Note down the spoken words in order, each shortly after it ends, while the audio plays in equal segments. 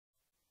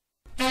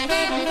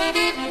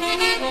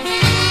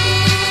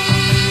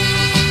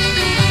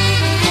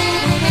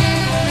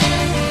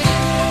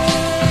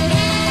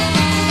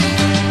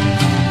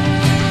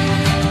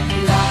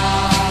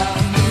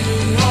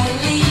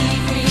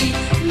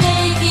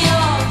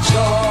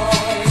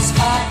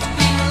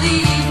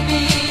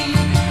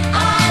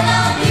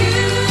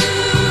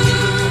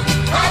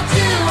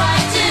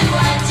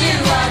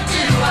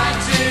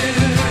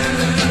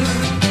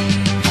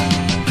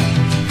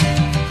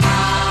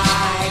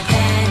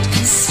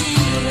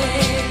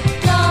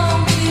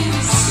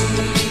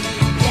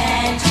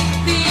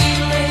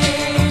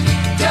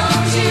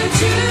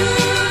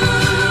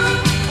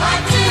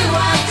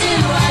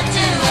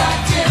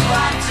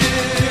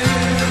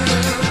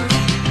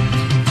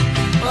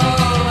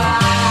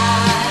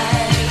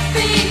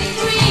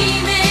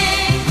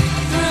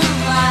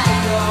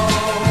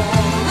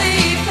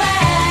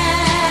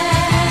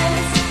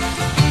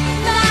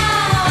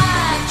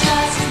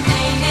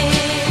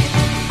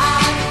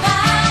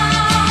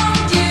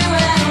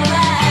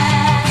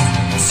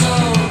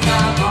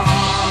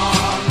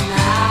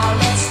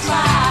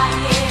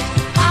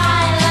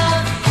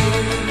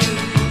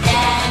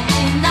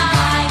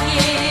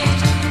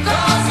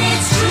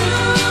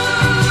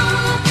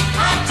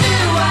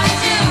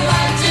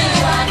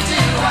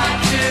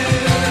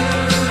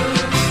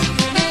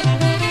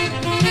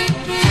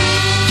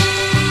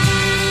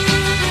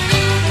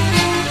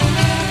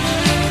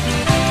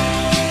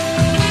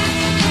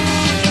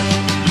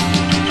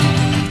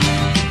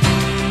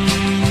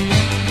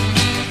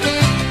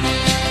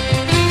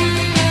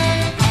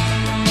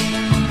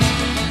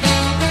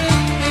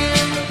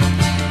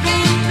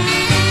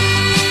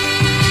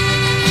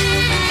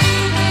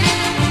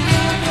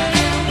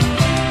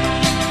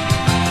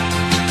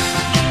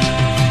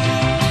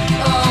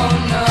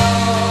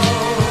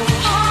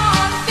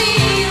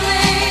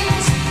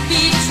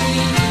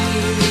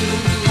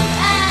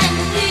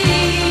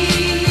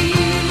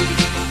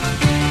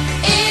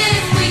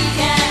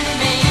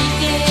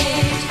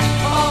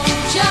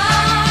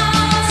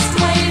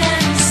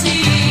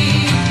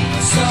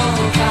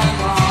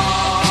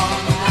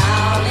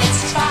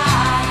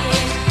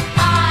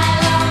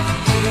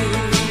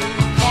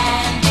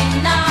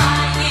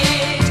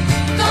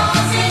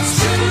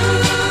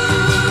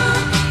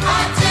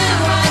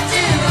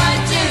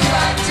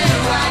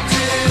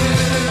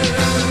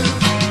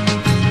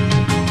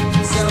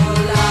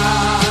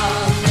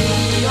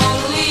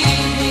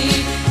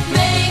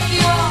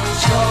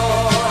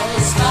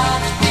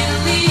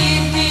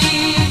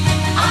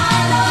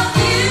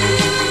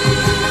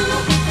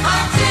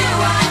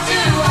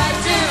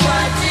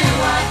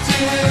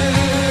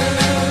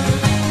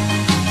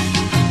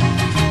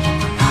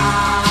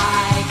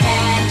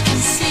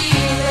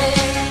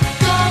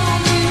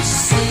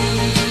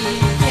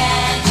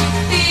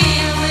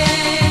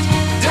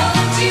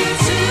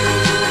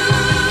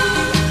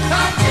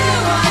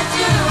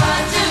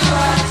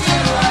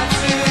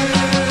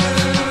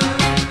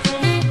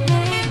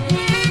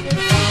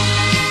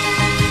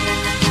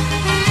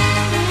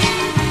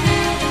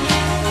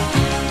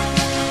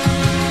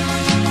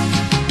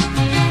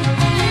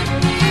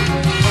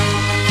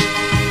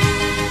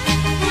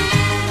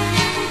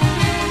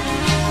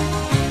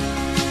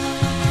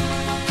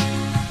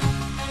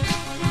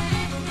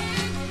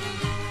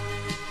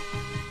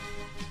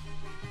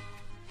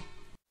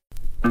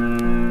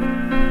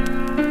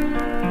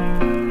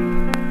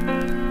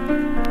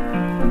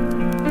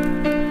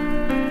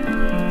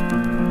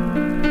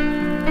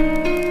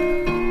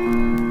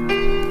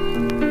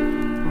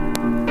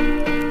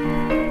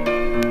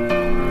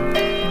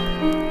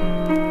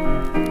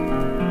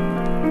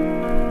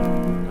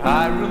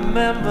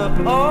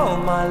remember all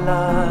my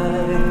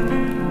life,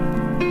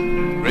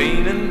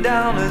 raining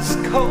down as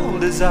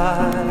cold as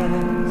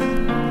ice.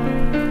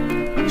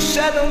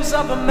 Shadows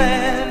of a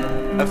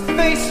man, a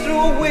face through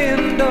a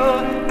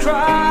window,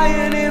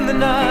 crying in the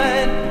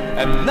night.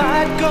 And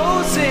night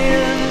goes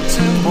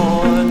into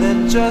more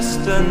than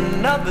just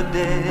another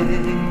day.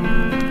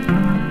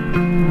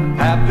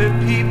 Happy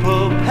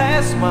people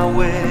pass my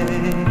way.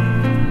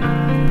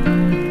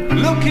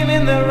 Looking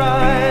in their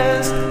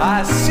eyes,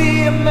 I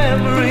see a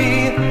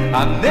memory.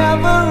 I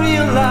never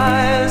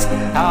realized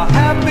how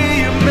happy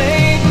you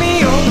made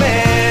me, oh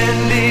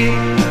Mandy.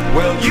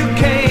 Well, you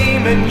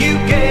came and you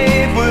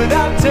gave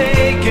without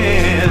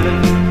taking,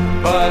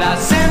 but I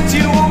sent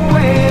you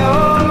away,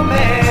 oh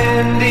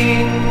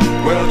Mandy.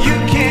 Well, you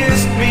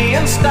kissed me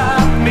and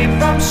stopped me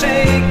from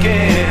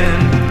shaking,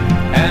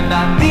 and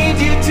I need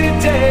you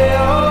today,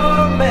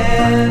 oh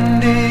Mandy.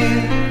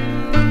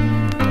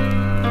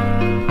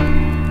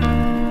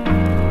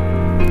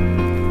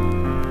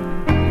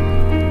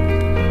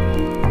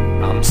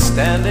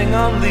 Standing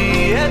on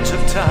the edge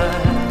of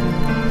time,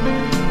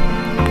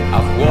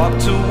 I've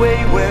walked away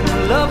when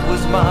love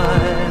was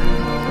mine.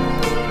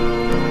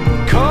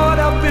 Caught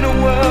up in a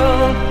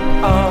world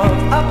of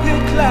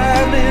uphill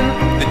climbing,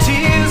 the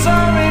tears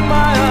are in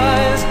my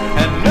eyes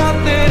and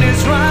nothing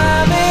is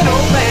rhyming,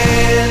 oh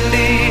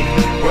Mandy.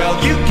 Well,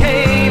 you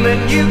came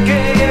and you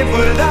gave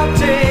without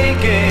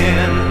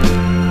taking,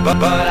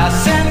 but I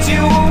sent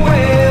you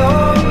away,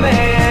 oh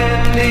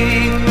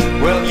Mandy.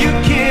 Well, you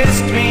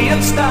kissed me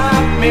and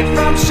stopped me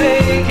from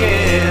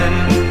shaking,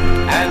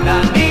 and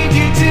I need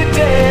you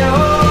today,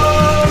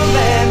 oh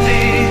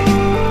Mandy.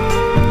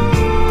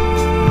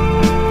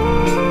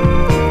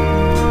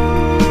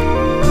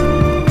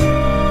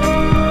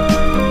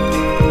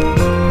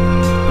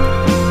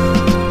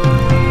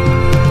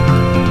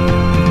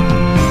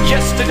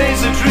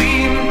 Yesterday's a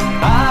dream,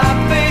 I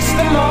face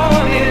the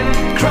morning,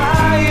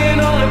 crying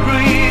on a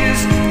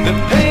breeze. The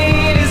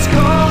pain is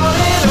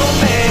calling, oh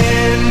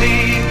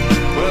Mandy.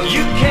 Well,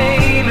 you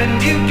came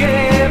and you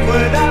gave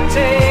without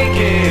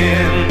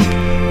taking,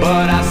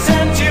 but I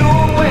sent you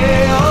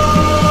away,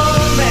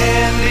 oh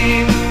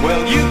Mandy.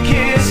 Well, you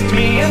kissed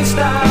me and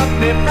stopped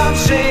me from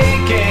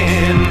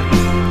shaking,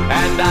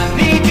 and I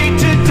need you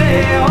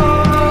today,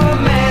 oh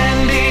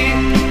Mandy.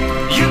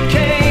 You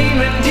came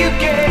and you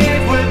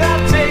gave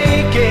without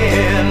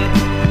taking,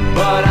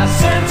 but I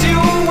sent you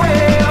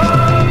away,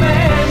 oh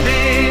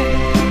Mandy.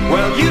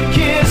 Well, you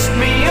kissed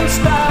me and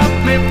stopped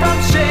me from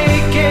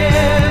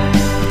shaking,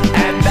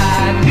 and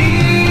I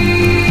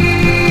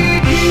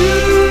need you.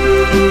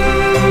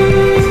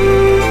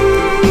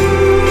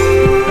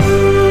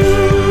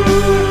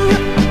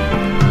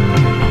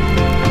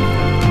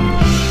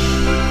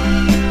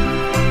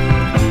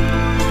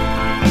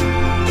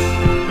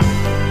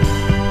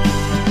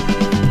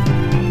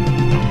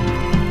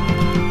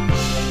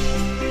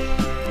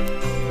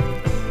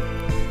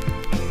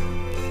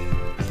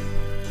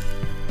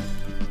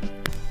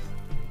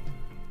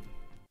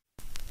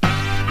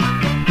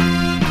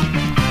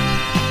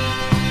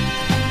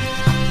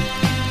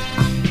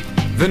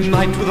 The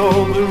night with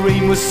all the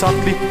rain was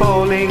softly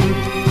falling.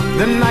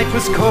 The night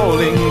was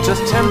calling,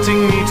 just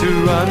tempting me to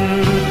run.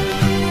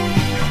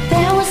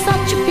 There was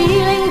such a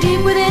feeling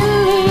deep within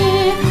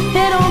me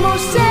that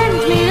almost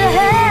sent me to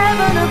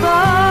heaven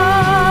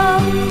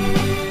above.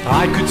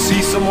 I could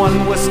see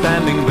someone was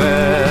standing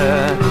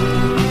there,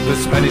 the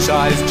Spanish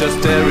eyes just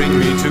daring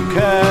me to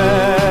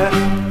care.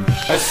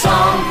 A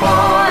song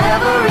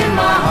forever in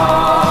my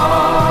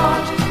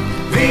heart,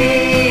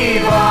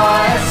 Viva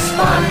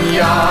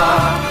España,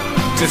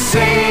 to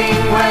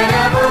sing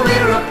whenever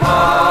we're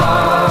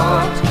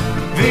apart.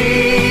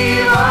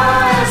 Viva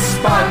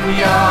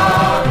España,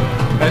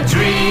 a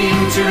dream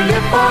to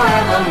live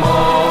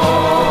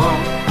forevermore.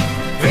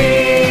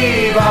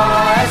 Viva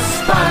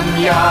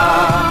España,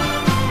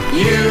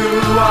 you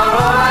are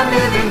all I'm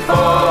living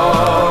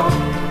for.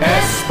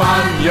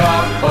 España,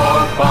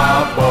 por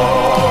favor.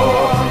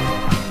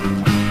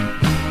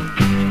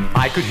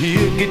 I could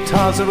hear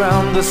guitars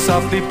around us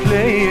softly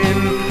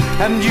playing,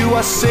 and you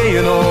are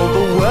saying all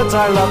the words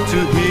I love to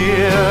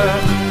hear.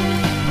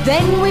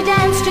 Then we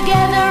danced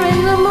together in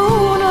the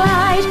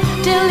moonlight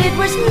till it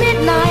was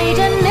midnight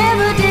and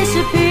never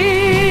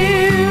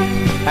disappeared.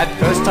 At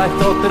first I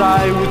thought that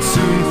I would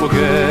soon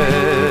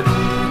forget,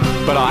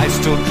 but I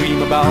still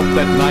dream about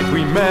that night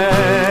we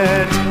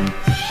met.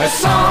 A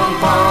song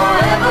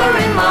forever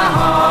in my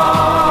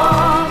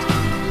heart,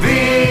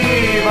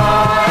 Viva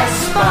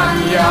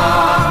España,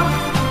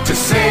 to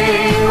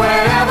sing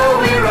whenever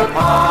we're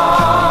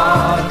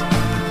apart.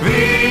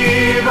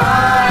 Viva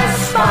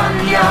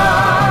España,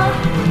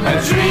 a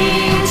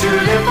dream to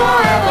live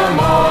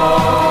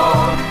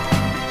forevermore.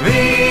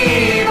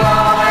 Viva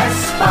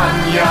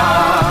España,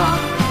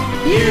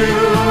 you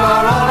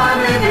are all I'm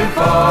living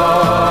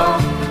for.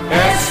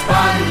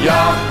 España,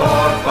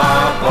 por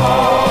favor.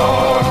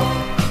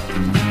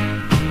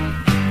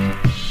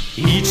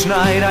 Each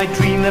night I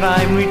dream that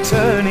I'm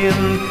returning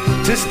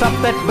to stop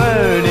that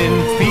burning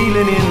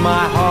feeling in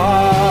my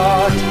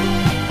heart.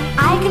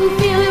 I can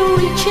feel you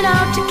reaching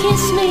out to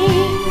kiss me.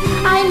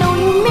 I know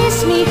you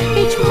miss me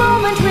each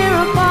moment we're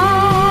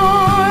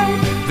apart.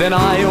 Then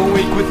I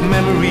awake with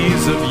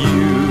memories of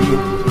you.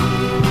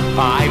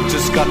 I've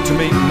just got to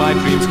make my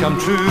dreams come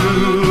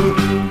true.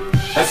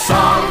 A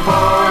song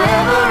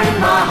forever in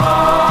my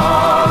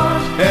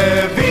heart,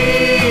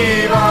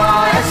 Viva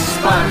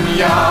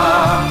España,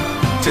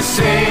 to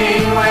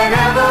sing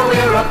whenever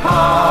we're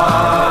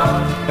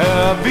apart.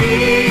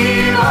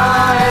 Viva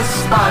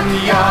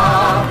España,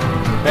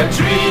 a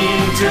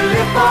dream to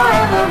live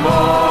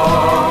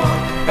forevermore.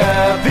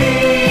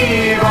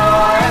 Viva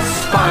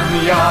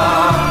España,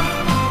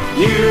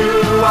 you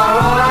are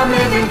all I'm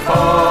living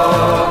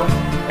for.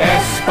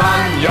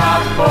 España,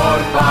 por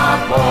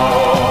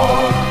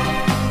favor.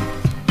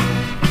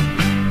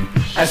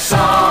 A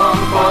song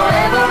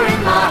forever in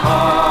my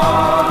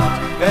heart,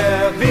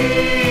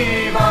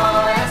 Viva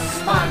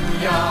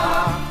España,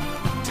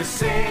 to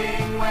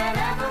sing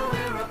whenever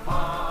we're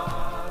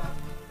apart.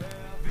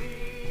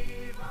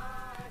 Viva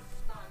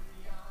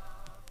España.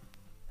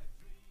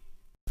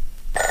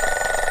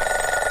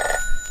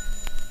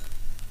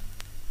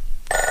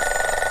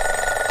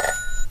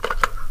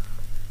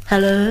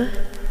 Hello?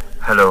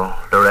 Hello,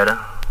 Loretta?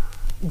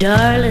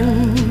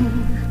 Darling,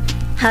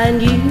 I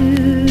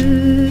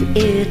knew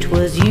it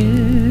was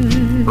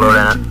you.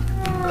 Loretta,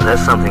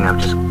 there's something I've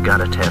just got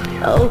to tell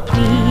you. Oh,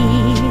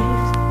 please,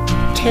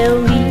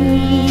 tell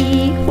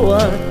me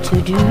what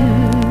to do.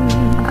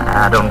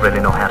 I don't really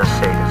know how to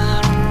say this,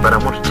 but I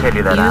want to tell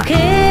you that You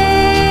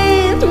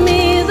gave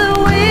me the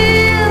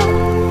will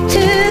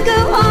to go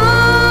on.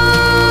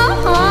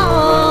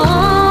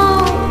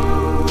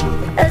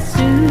 As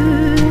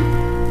soon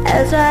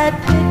as I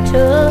picked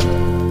up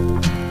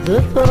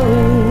the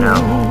phone.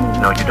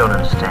 No, you don't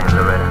understand,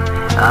 Loretta.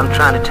 I'm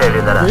trying to tell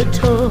you that The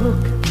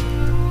talk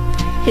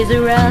is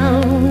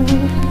around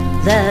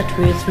that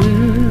we're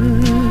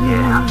through.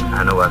 Yeah,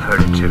 I know, I've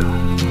heard it too.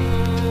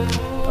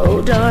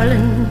 Oh,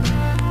 darling,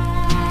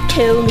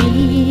 tell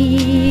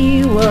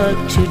me what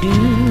to do.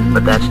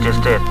 But that's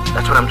just it.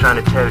 That's what I'm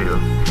trying to tll you.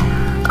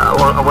 I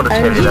want to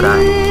tell you that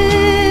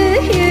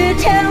You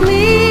tell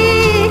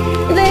me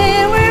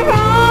they were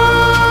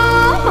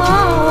wrong.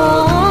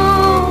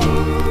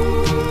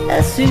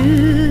 As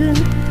soon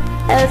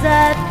as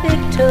I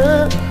picked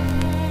up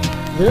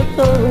the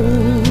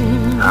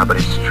phone. But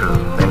it's true.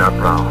 They're not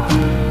wrong.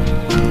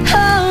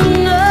 Oh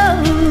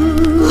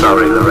no.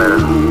 Sorry, Loretta.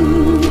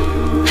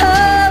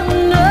 Oh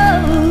no.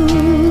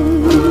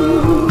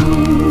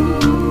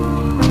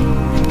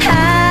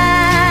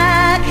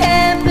 I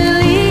can't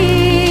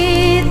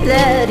believe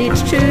that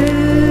it's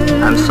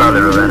true. I'm sorry,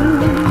 Loretta.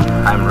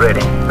 I'm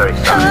really very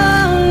sorry. Oh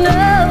no.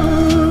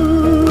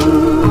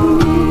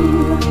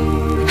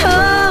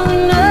 Oh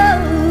no.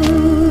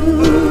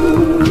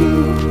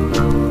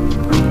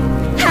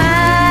 I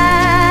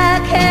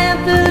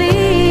can't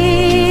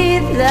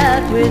believe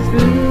that we're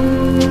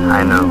through.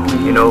 I know,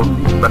 you know,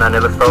 but I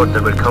never thought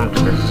that we'd come to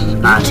this.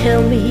 You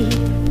tell me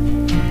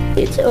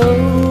it's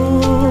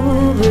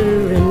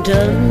over and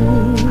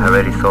done. I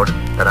really thought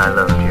that I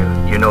loved you.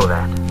 You know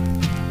that.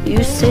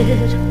 You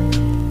said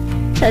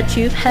that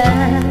you've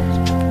had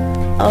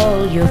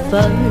all your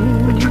fun.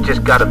 But you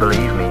just gotta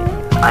believe me.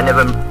 I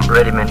never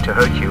really meant to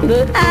hurt you.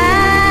 But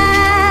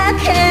I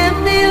can't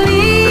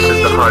believe This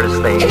is the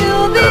hardest thing that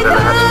I've ever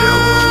had to do.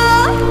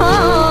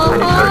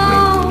 And it hurt me,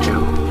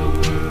 too.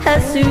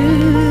 As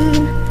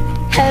soon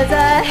as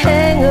I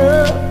hang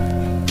up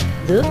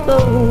the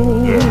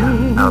phone.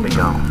 Yeah, I'll be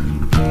gone.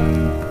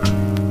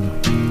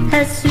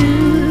 As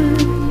soon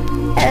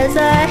as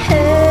I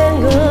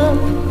hang up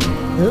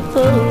the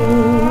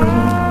phone.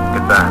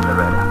 Goodbye,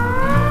 Loretta.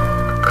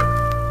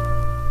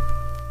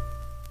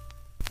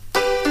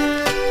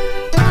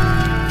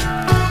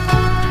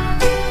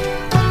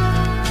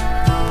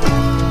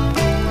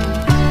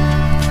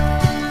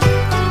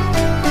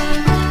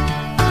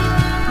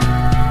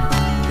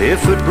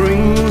 If it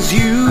brings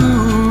you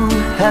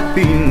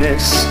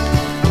happiness,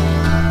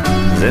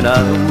 then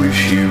I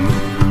wish you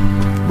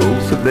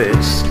both the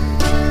best.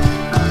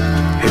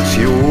 It's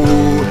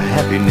your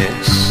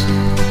happiness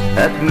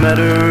that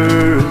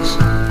matters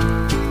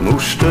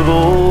most of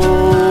all.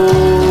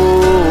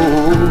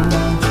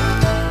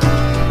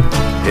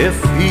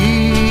 If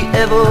he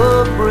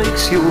ever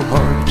breaks your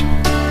heart,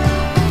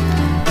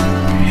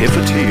 if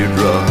a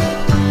teardrop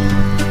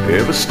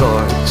ever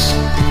starts,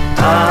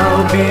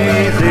 I'll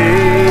be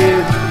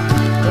there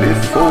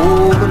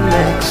before the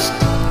next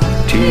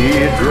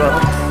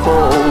teardrop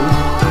falls.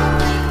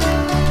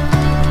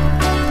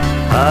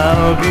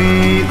 I'll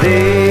be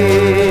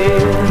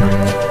there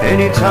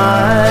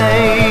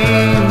anytime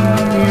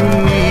you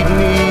need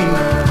me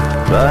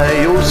by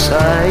your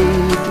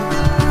side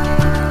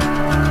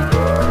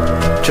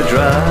to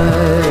dry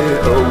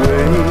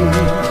away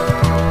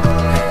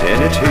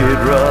any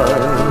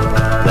teardrop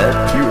that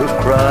you have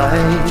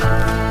cried.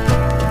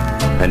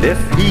 And if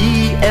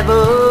he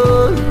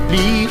ever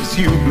leaves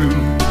you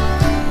blue,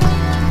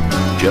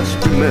 just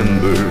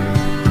remember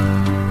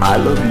I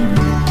love you.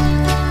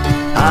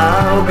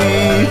 I'll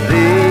be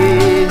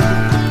there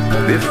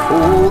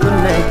before the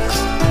next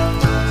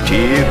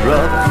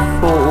teardrop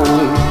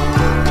falls.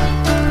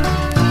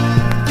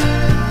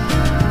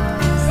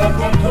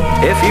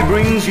 If he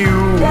brings you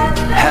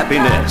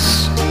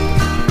happiness,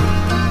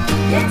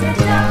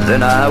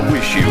 then I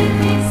wish you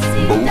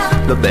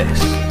both the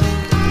best.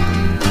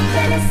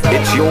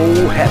 It's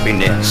your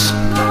happiness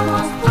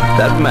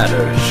that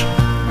matters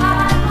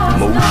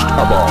most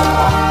of all.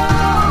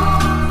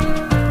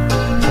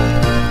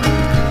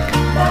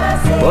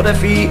 But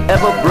if he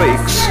ever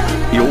breaks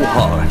your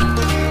heart,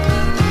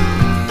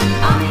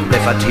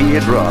 if a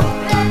teardrop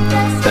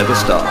ever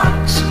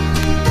starts,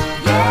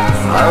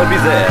 I'll be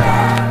there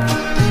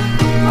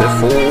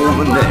before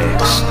the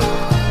next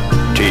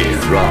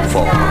teardrop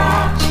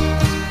falls.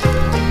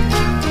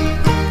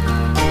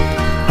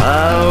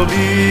 I'll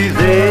be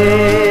there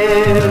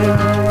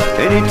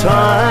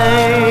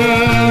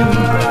anytime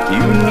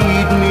you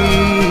need me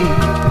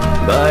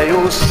by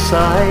your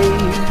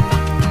side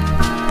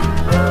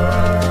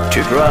to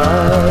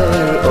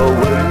dry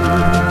away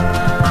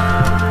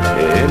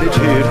any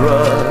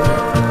teardrop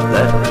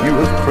that you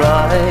have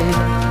cried.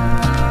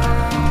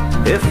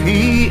 If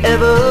he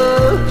ever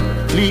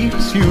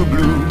leaves you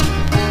blue,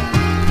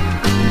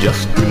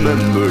 just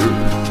remember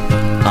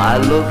I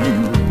love you.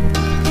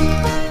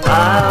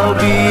 I'll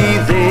be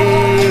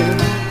there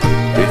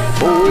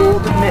before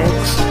the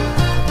next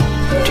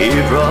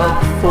teardrop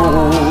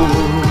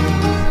falls.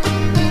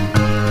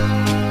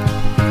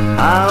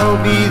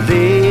 I'll be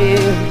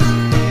there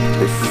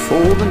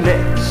before the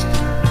next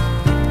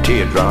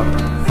teardrop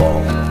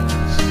falls.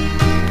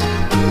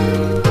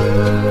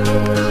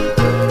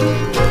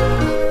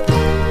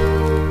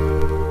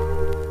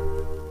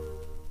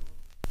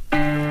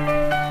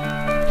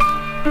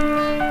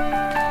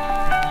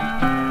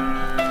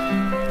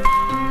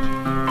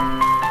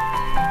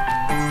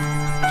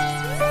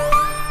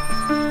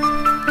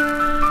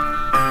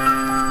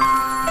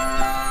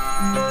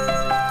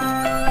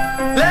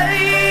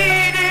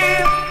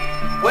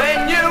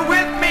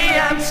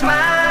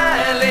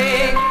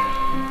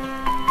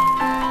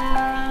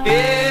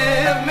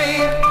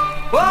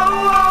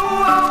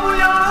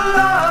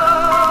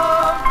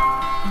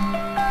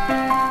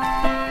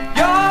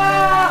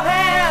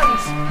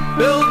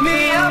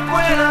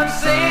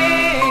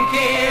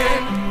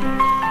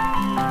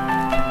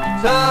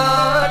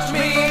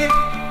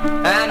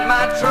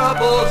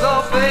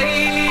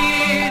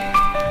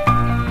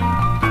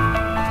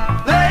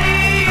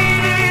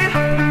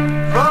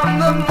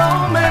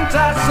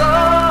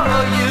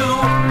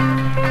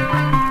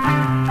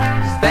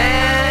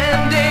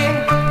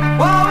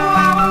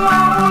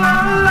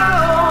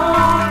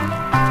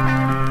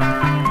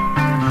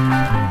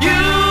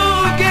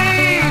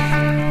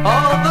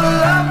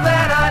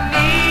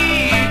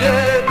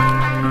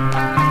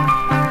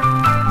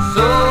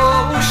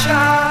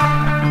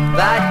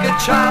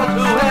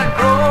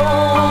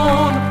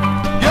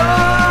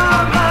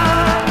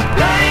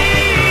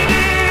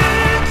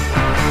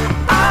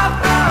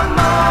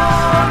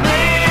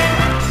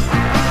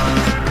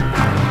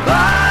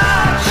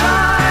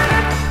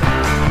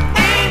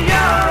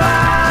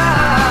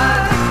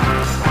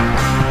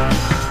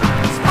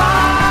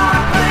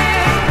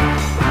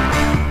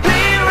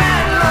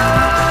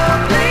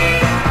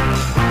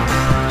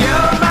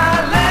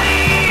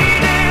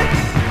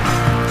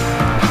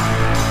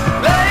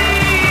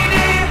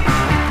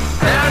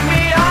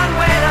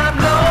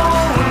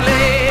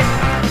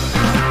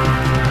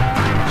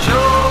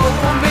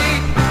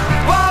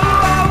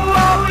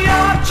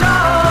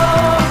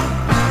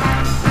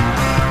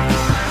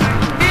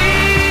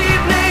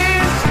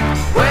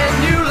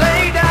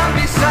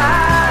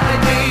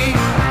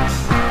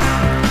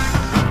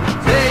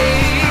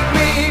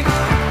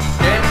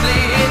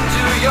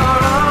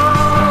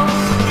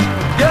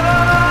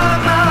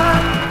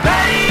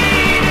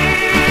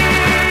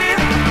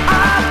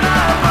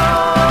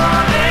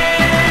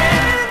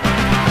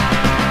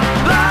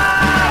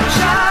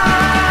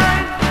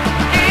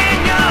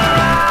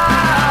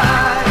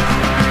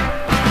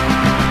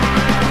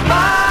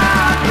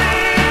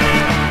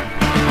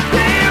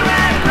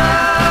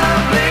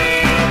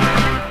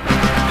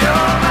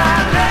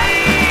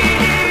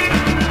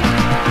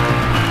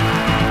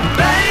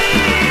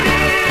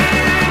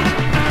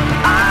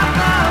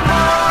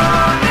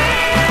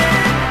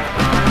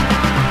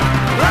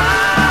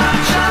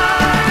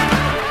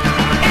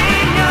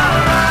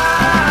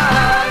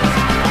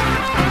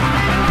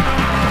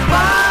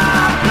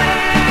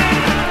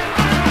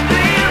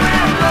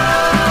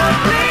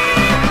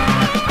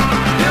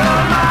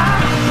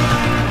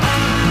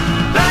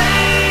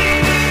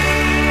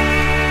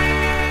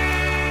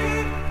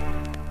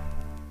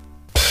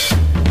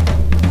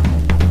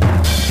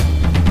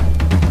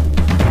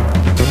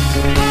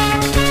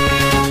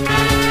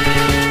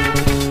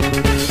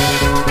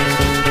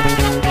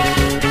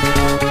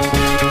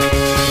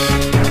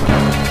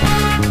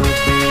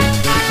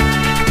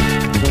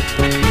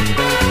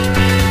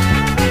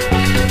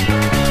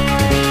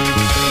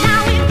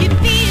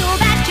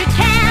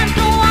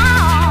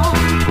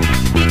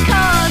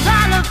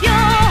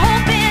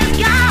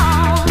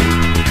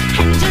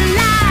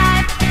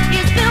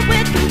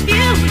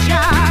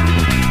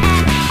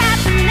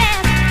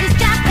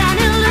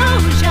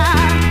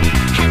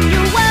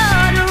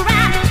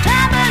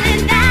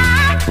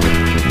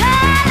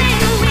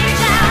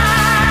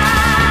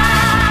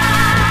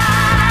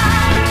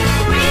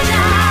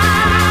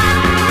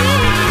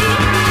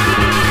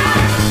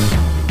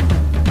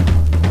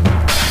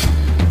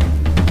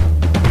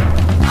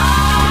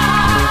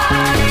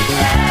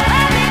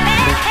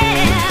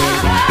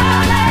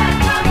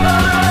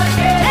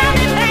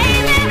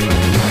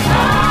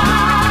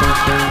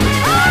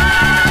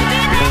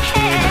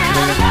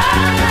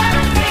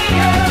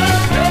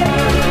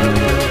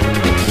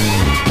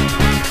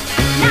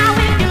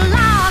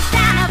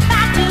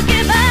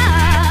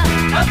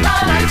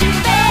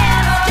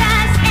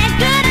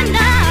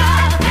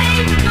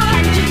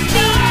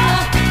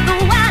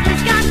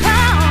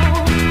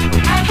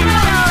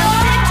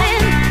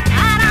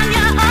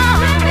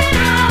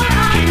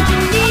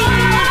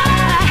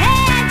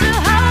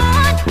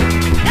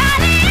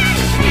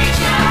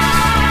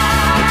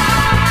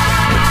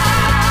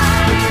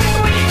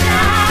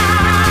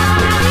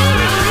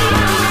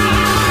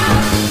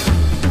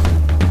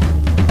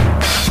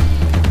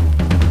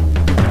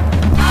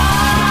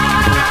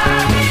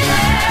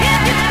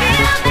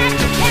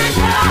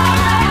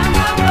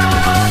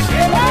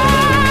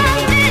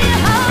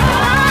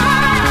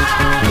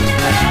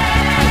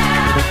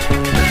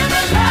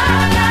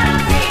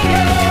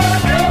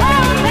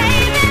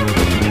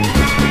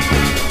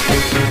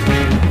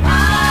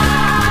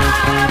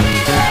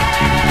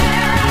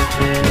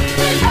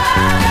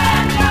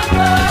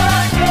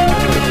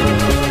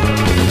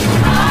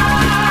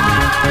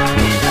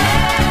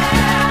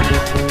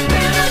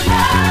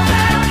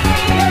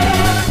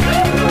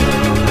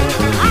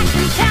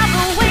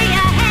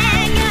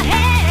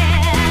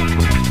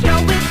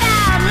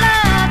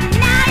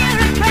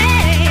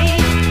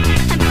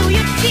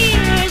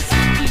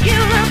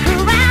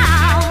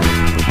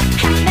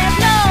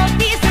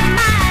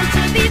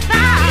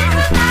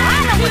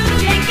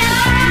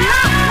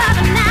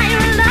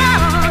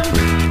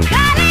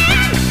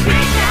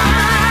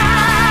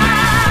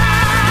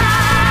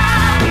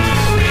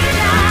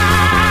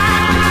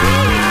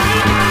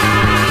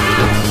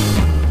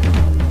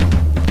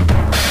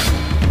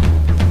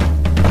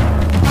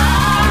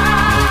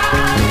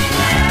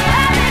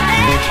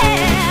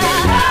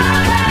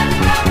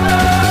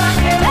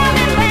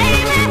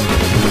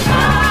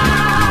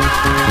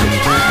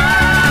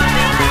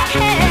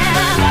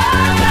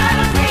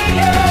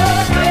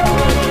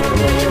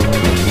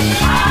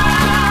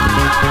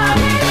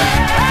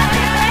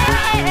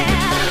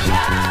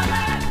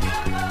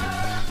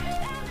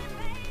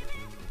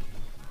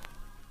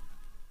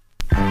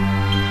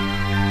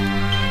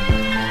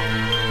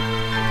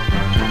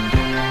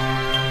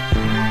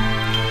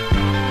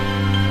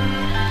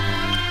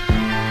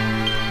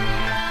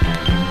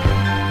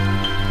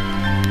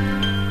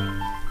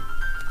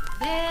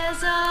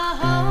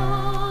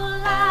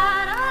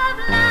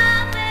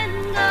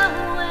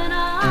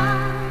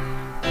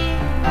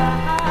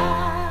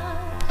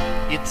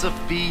 It's a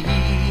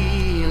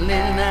feeling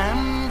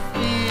I'm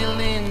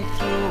feeling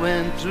through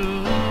and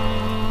through.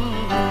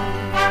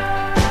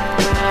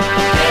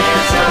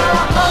 There's a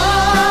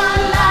whole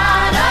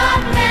lot of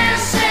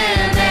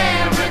missing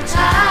every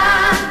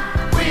time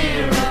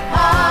we're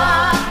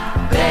apart.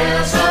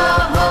 There's a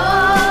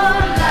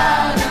whole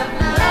lot of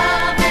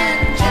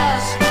loving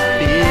just for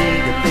you.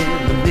 Bigger than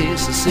the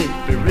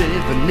Mississippi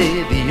River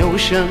near the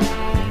ocean,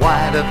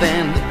 wider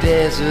than the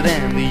desert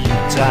and the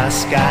Utah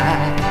sky,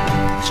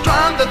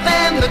 stronger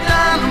than the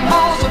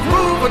dynamos of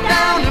Hoover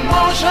down in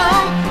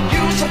motion.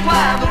 You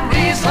supply the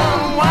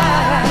reason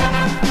why.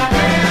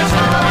 There's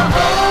a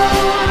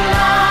whole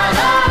lot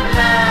of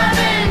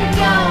loving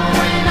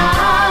going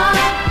on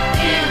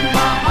in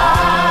my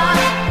heart.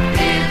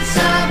 It's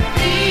a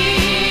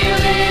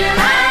feeling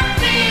I'm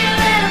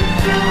feeling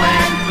through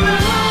and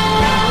through.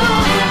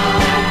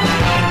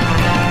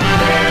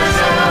 There's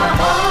a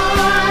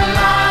whole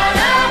lot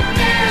of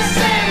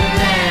missing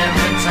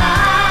every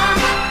time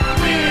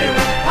we're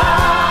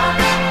apart.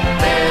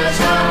 There's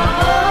a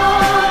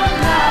whole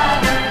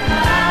lot of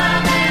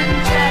loving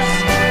just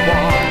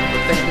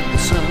Warmer than the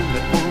sun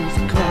that warms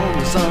the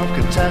corners of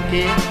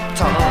Kentucky,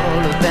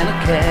 taller than a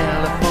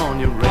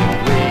California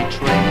railway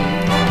train,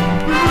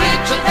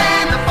 richer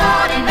than the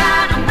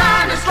 49 of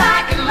mine is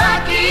like and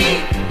lucky.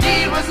 He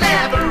was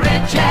never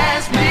rich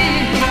as me.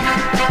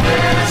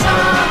 There's a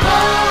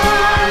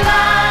whole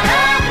lot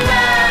of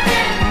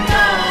loving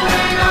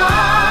going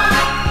on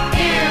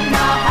in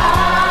my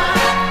heart.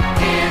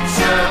 It's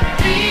a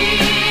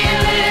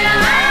feeling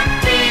I'm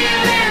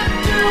feeling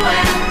through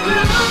and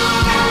through.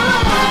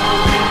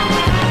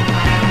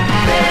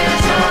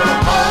 There's a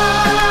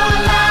whole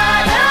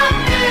lot of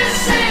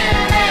missing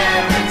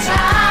every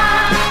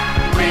time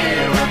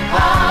we're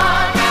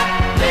apart.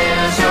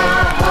 There's a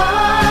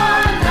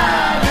whole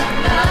lot of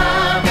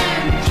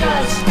loving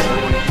just for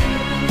you.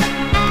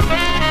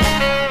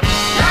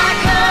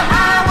 Like a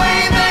highway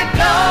that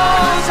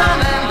goes on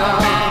and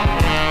on,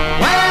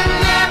 when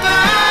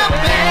never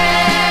bends.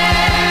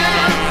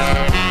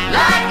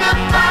 Like a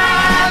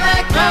fire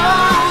that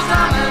goes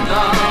on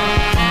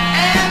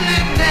and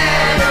it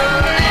never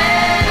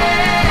ends.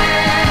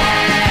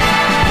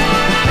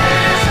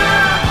 There's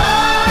a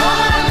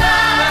whole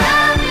lot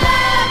of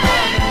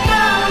loving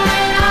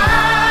going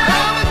on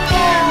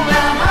in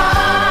my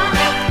heart.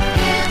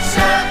 It's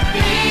a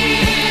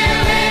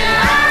feeling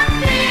I'm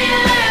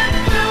feeling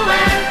through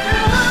and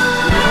through.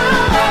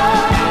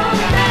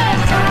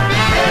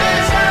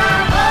 There's a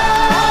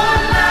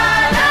whole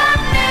lot of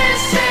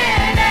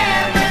missing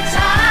every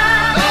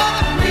time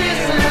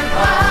we're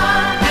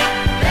apart.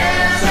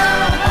 There's a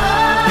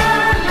whole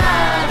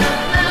lot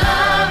of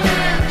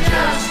loving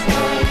just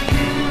for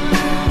you.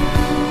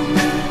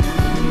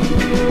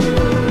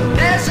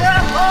 There's a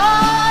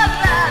whole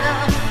lot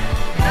of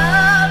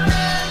loving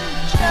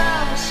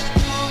just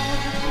for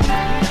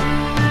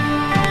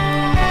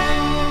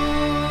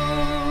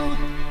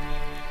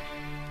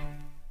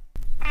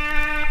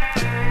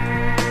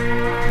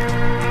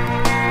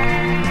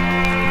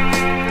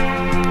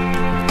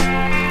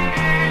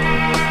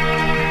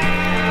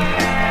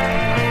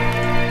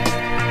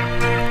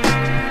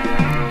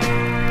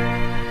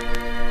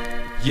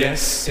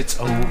Yes, it's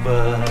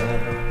over.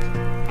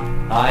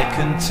 I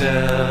can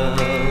tell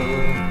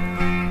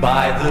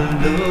by the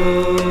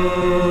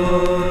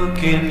look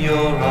in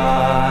your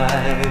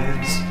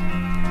eyes.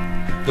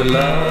 The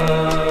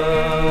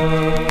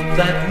love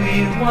that we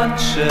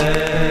once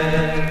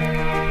shared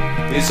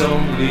is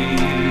only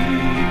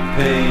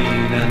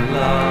pain and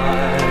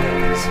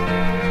lies.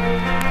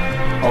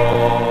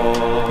 All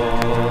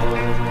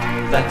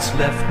that's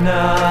left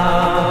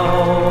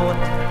now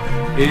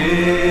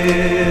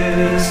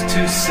is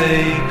to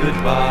say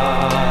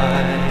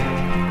goodbye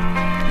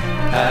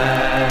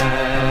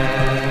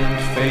and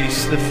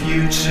face the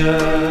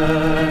future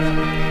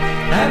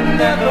and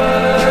never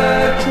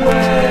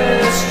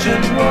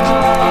question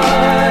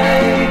why.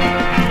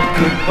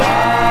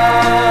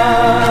 Goodbye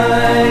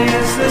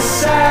is the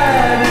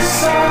saddest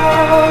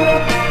song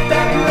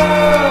that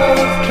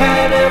love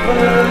can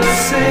ever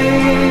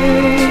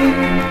sing,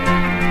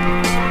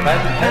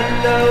 and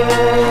hello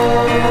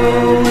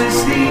is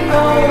the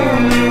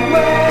only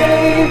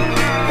way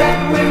that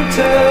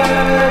winter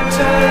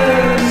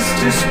turns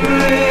to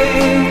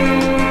spring.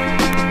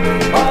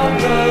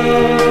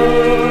 Although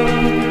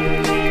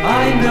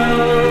I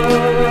know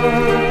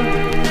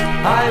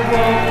I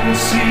won't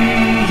see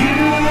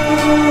you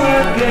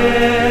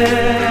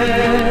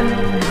again.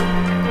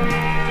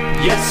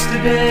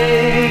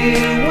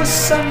 Yesterday was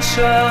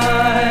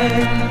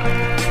sunshine,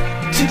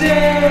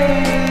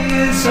 today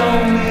is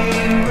only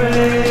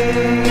rain.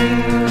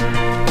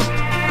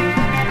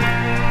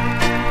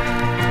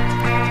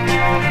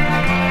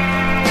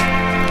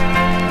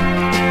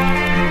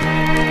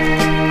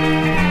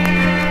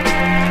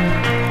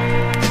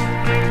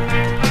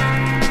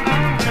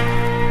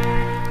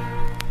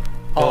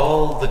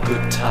 All the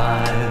good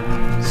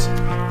times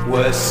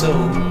were so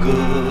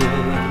good.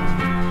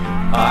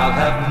 I'll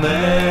have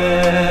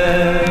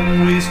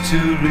memories to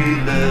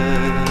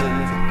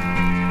relive.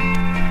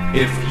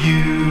 If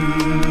you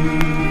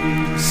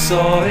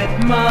saw it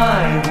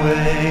my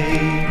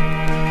way,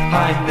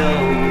 I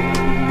know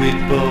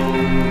we'd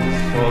both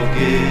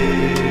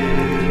forgive.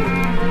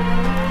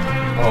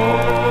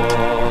 All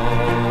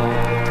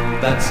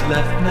that's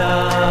left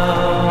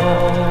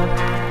now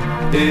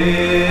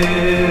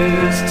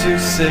is to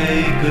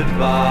say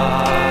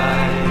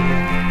goodbye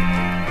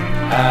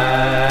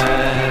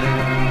and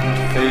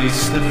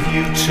face the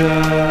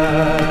future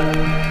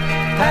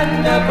and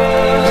never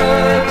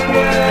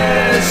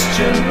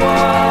question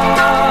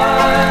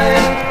why.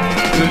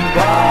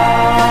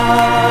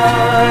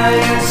 Goodbye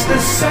is the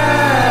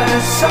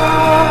saddest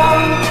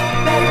song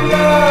that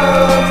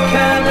love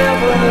can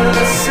ever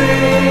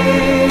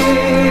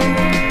sing,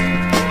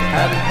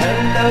 and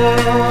hello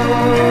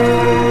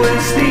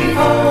is the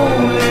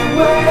only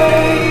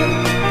way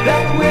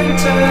that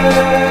winter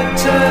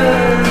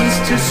turns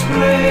to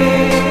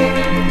spring.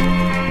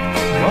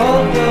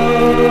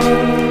 Although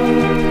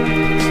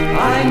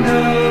I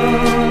know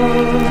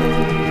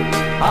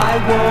I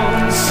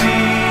won't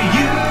see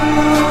you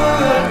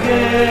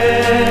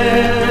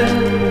again.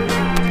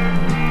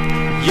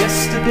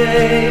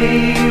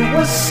 Yesterday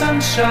was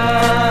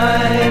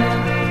sunshine,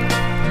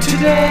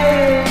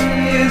 today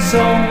is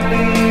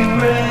only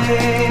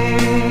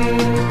rain.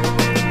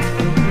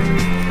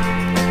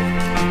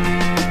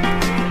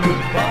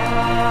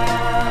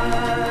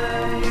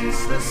 Goodbye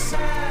is the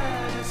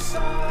saddest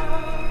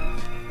song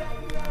that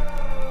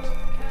love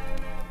can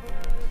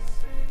ever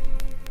sing.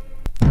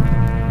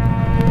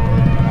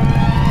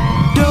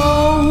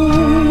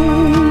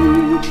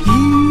 Don't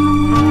you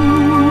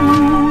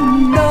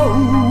know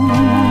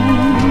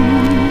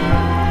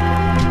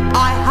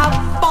I have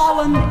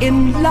fallen in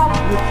love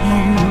with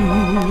you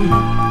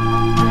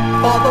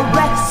for the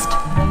rest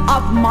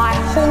of my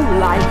whole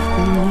life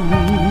through.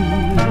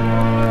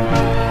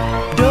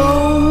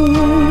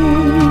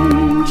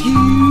 Don't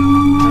you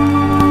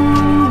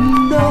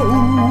know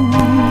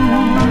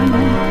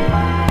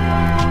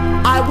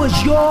I was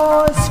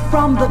yours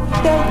from the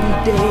very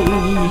day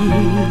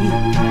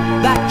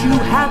that you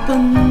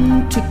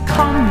happened to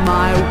come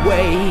my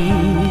way?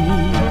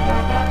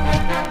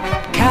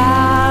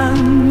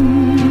 Can't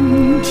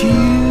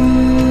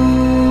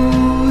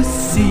you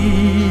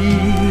see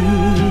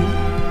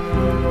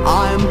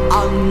I'm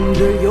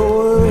under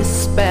your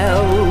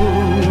spell?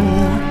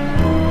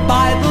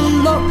 By the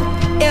look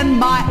in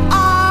my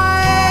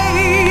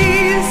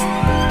eyes,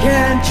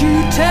 can't you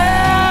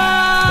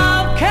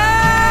tell?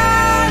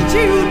 Can't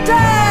you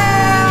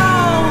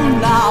tell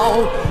now?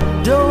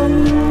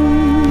 Don't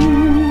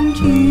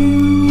you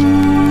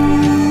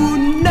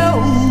know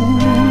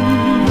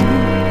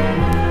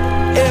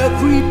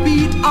every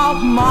beat of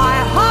my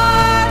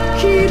heart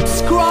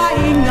keeps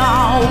crying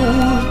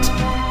out,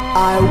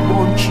 I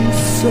want you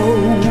so.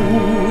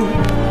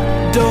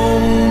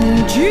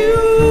 Don't you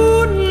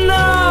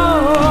know?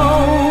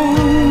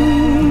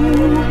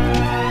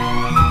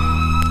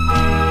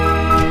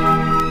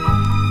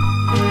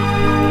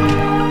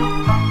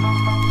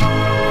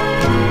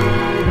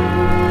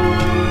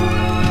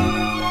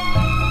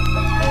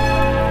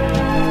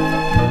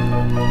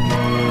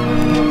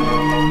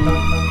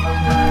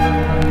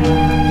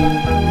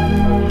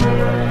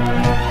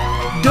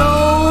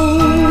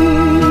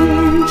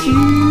 Don't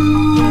you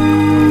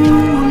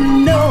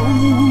know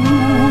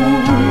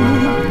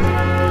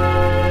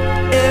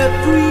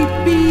every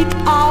beat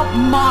of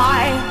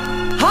my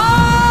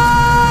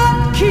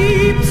heart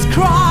keeps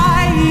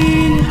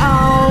crying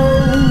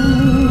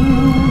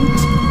out,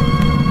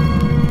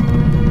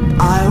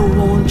 I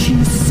want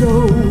you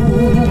so.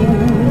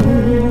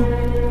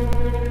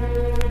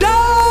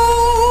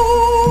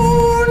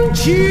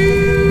 Don't you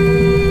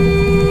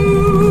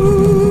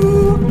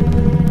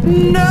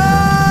know?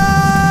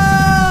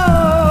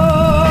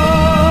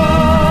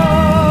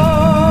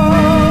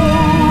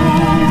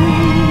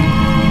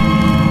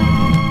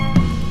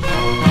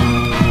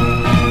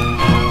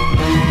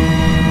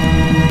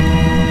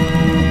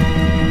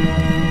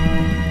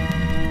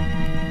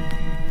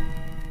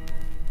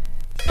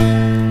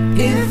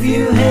 If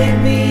you hate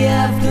me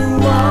after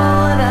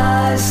what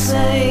I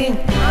say,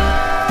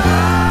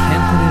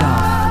 Can't put it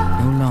off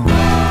no longer.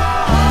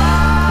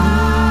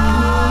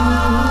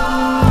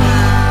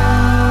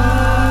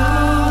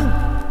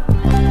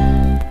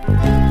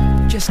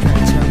 Just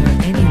gotta tell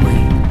her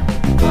anyway.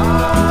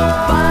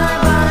 bye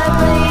bye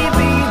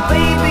baby,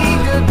 baby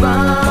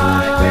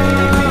goodbye.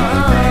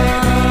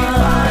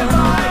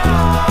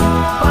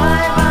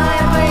 Bye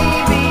bye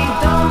baby,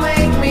 don't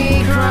make me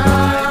cry.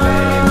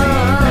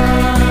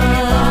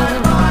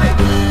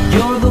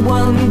 You're the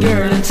one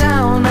girl in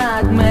town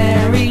I'd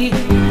marry.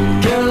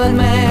 Girl, I'd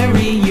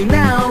marry you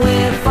now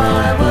if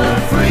I were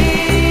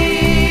free.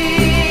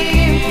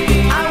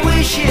 I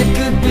wish it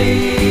could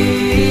be.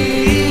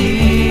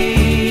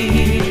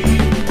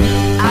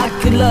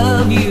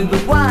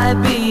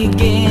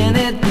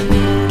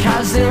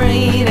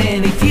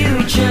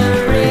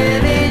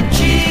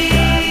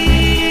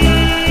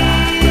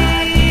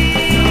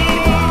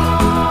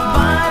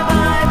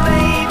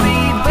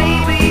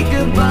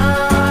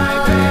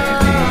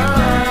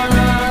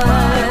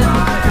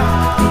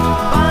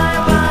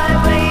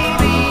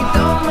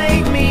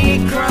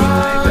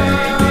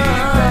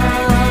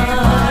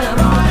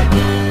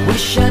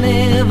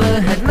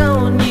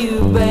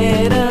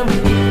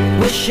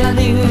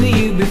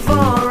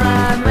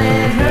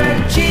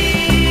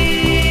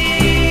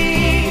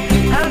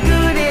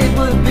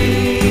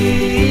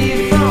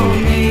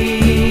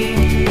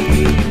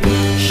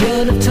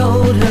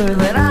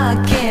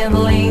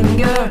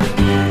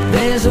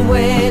 a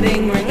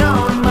wedding ring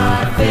on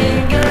my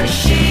finger.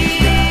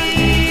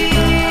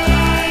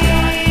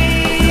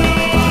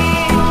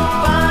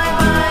 Bye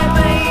bye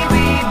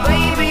baby,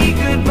 baby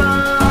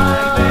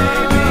goodbye.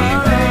 Baby,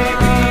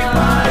 baby,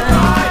 bye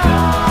bye.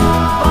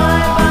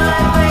 Bye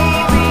bye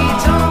baby,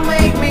 don't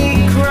make me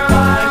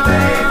cry.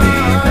 Baby,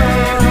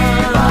 baby,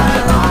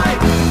 bye bye.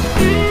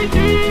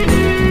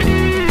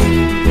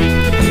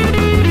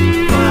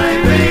 Bye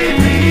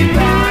baby,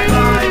 bye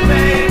bye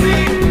baby.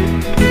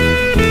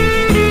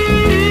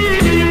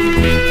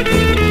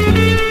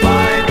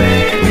 Bye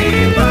baby,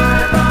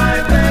 bye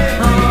bye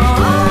baby.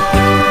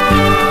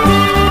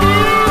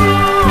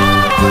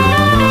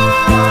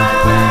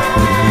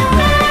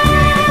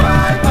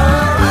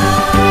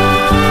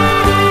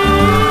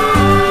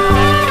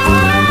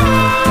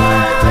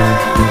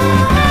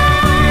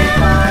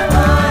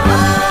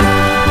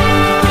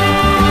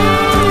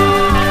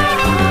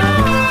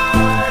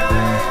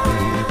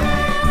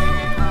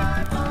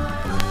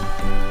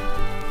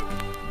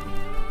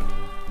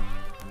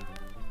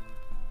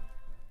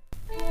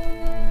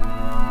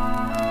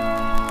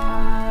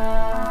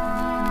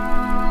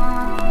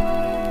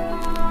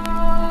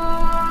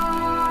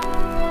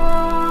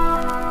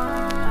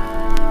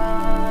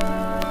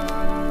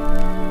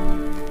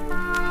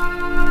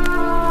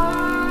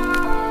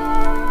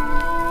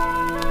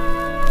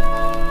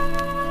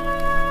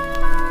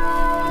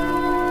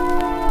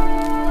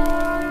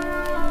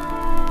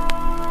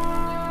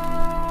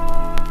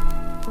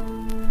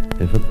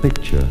 If a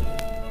picture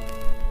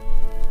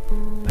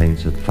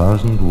paints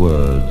 1,000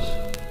 words,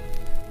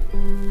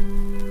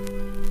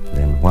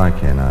 then why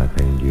can't I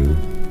paint you?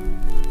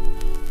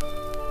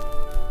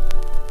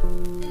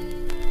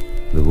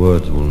 The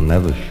words will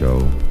never show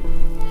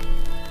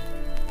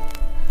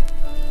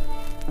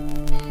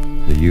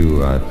the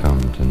you I've come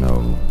to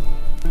know.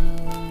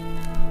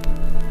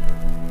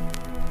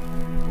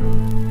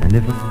 And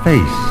if a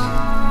face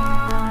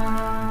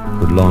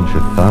could launch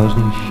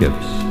 1,000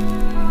 ships,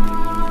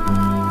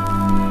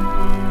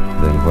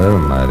 then where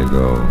am I to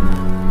go?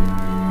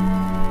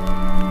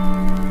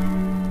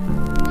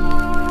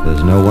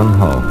 There's no one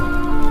home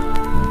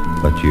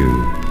but you.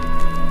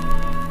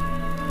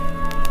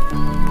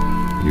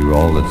 You're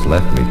all that's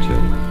left me to.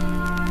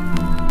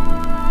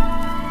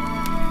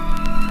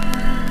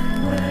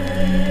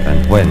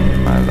 And when,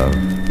 my love,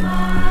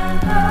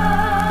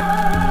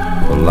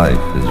 for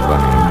life is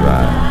running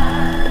dry,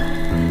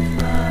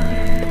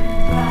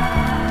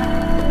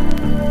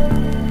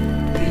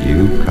 you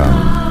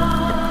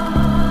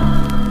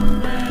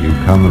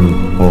come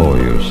and pour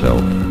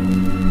yourself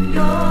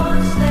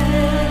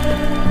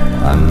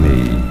on me.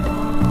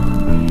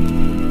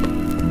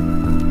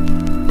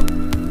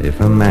 If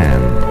a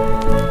man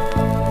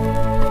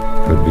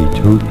could be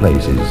two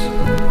places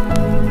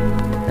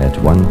at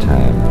one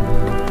time,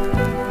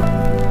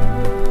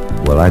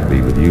 well, I'd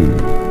be with you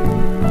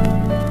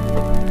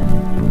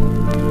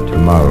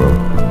tomorrow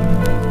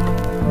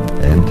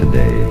and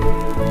today,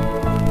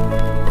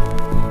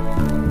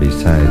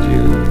 beside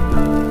you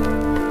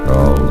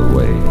all the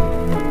way.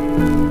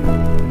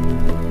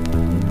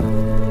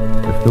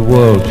 If the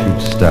world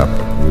should stop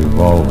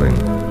revolving,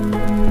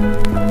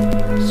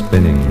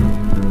 spinning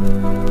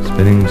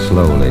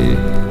slowly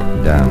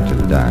down to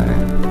die,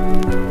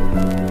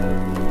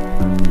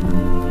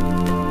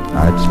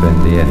 I'd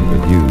spend the end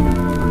with you.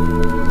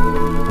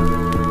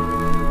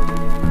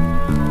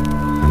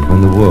 And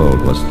when the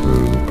world was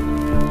through,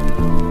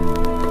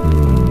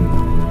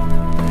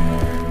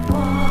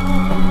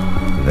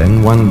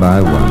 then one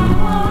by one,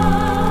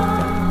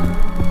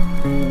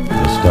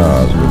 the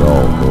stars would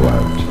all go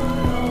out.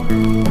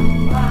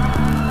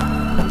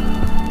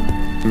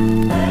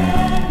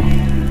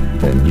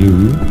 Then you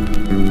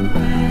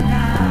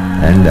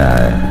and I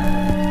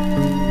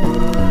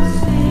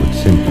would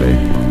simply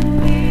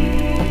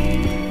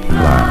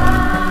fly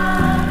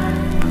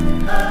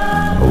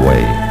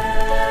away.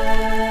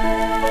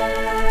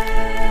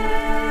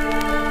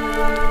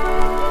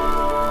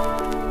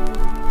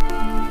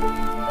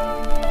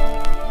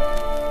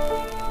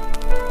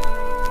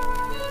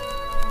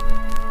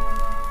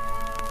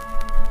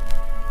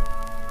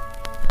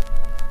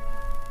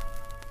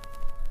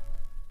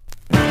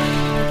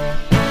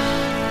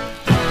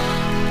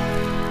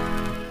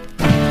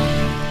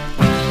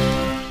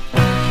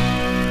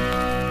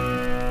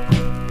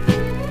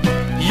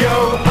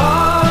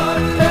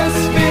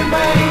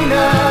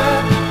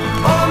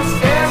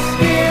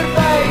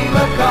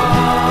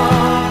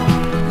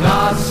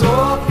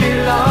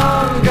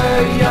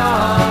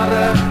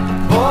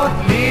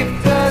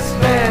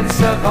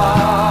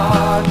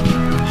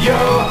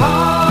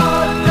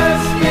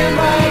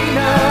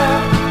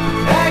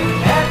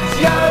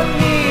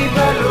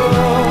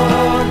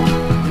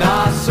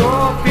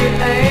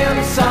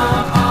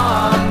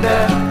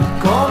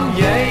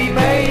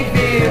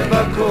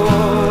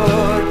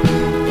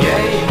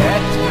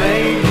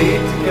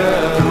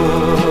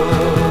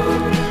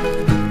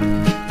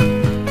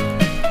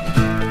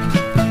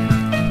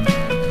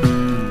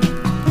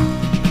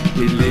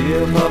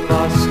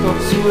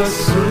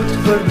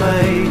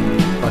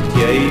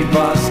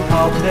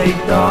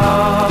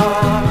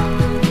 waar.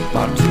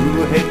 Maar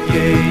toe het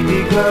jy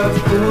die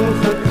gevoel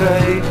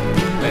gekry,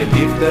 my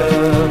liefde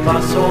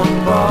was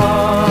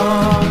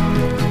onwaar.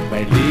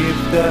 My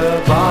liefde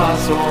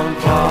was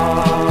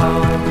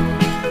onwaar.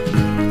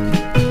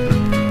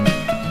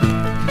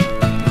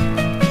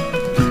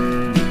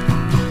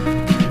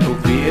 Nou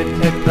weet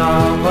ek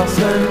daar was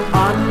 'n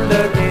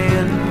ander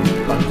een,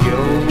 wat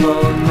jou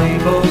wil my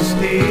wil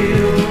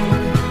steel.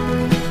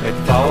 Met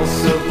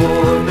valse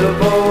woorde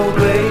wou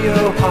by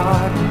jou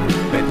hart,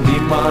 met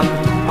niemand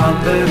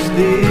anders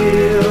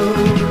deel.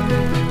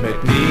 Met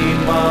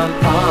niemand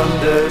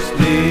anders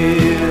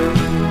deel.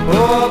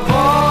 Oh,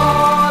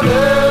 waar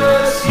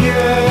is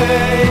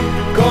jy?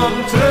 Kom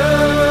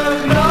terug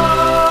na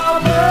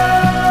my.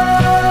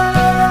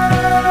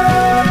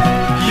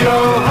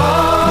 Jou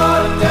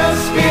hart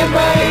is weer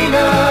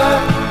myne,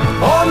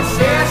 ons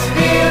is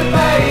weer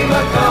by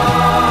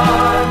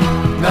mekaar.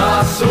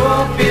 Na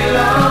soveel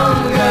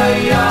lange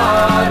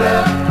jare,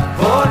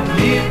 word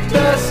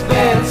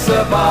liefdeswense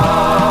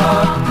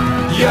waar.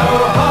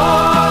 Jou